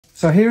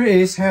So here it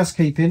is,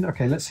 Housekeeping.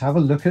 Okay, let's have a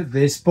look at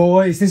this,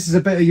 boys. This is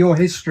a bit of your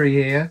history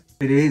here.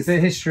 It is. A bit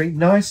of history.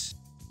 Nice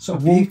sort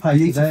of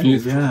wallpaper there.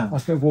 Yeah.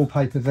 Nice bit of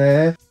wallpaper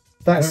there.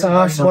 That's Very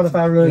us, nice. one of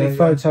our early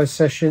photo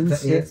sessions.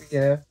 That is.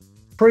 Yeah.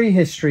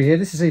 Pre-history here.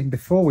 This is even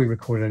before we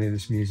recorded any of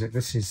this music.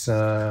 This is...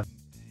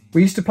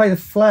 we used to play the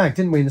flag,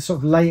 didn't we, in the sort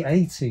of late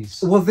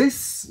 80s? Well, this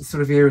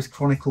sort of era is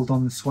chronicled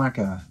on the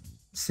Swagger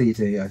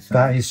CD, I think.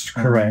 That is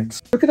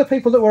correct. Look at the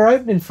people that were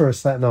opening for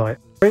us that night.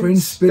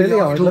 Prince, Billy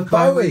Idol,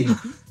 Bowie.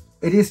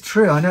 It is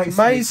true. I know. It's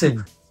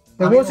amazing.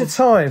 There was a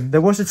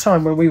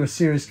time when we were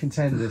serious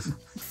contenders.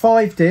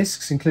 5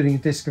 discs, including a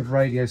disc of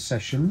radio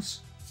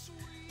sessions,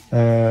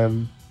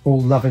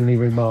 all lovingly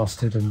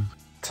remastered and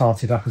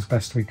tarted up as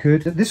best we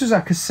could. This was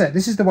our cassette.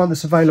 This is the one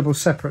that's available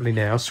separately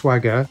now,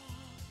 Swagger,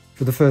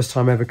 for the first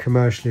time ever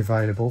commercially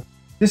available.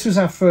 This was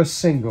our first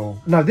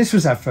single. No, this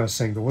was our first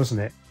single, wasn't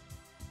it?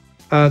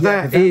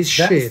 That is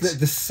shit.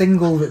 The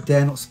single that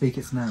dare not speak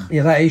its name.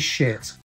 Yeah, that is shit.